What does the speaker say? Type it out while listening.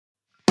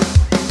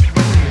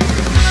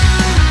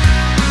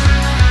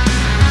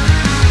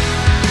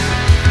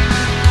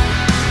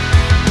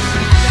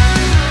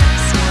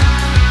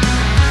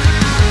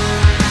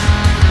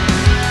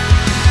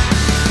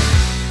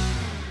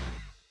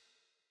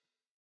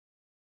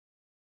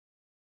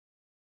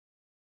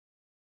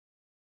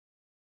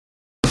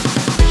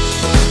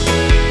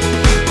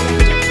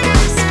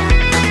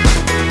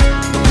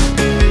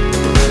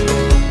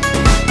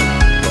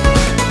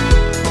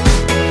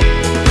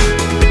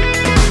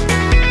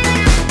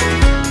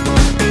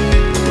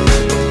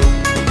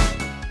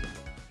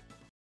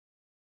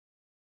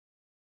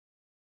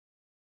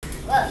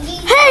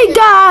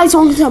guys,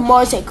 welcome to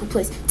Motorcycle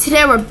Place.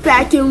 Today we're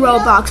back in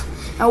Roblox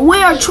and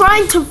we are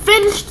trying to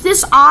finish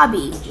this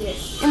obby.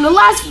 In the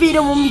last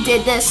video when we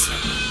did this,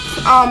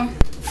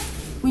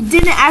 we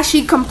didn't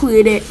actually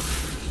complete it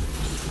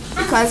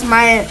because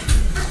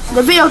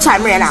the video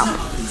time ran out.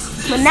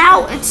 But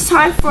now it's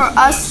time for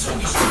us to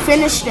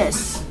finish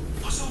this.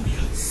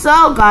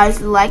 So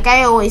guys, like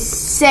I always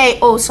say,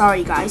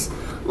 sorry guys,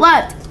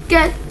 let's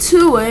get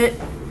to it.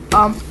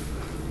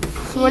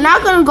 We're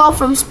not gonna go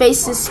from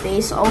space to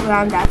space over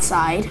on that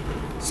side.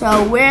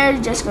 So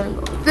we're just gonna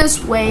go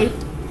this way.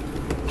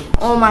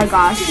 Oh my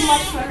gosh.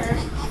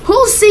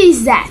 Who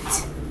sees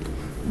that?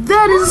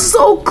 That is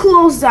so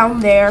close down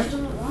there.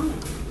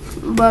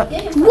 But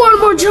one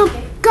more jump.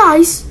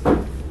 Guys,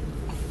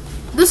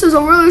 this is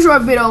a really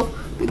short video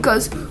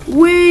because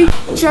we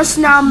just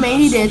now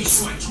made it.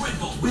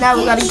 Now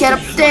we gotta get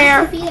up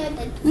there.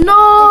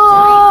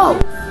 No!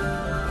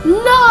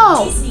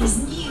 No!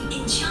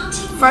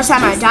 First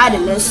time I died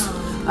in this,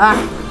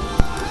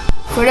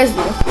 for this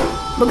video.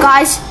 But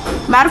guys,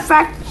 matter of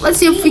fact, let's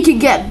see if we can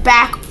get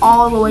back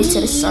all the way to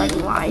the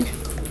starting line.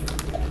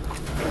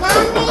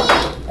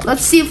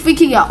 Let's see if we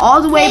can get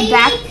all the way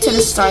back to the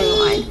starting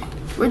line.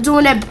 We're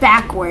doing it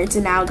backwards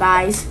now,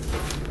 guys.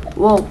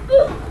 Whoa.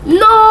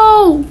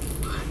 No!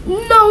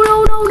 No,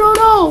 no, no, no,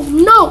 no.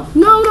 No,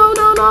 no, no,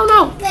 no, no,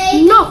 no.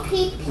 No.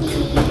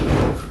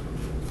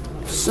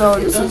 So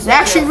this is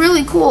actually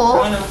really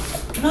cool.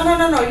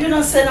 No, you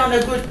don't sit on a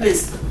good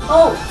place.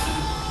 Oh,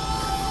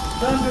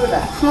 don't do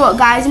that. Look,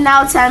 guys,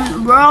 now it's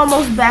time. We're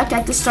almost back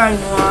at the starting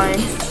line.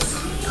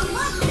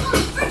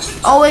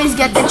 Always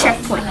get the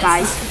checkpoint,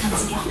 guys.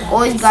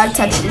 Always gotta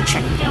touch the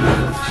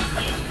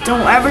checkpoint.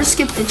 Don't ever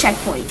skip the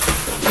checkpoint.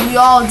 We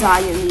all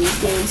die in these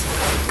games.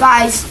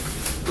 Guys,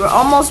 we're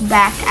almost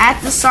back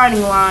at the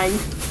starting line.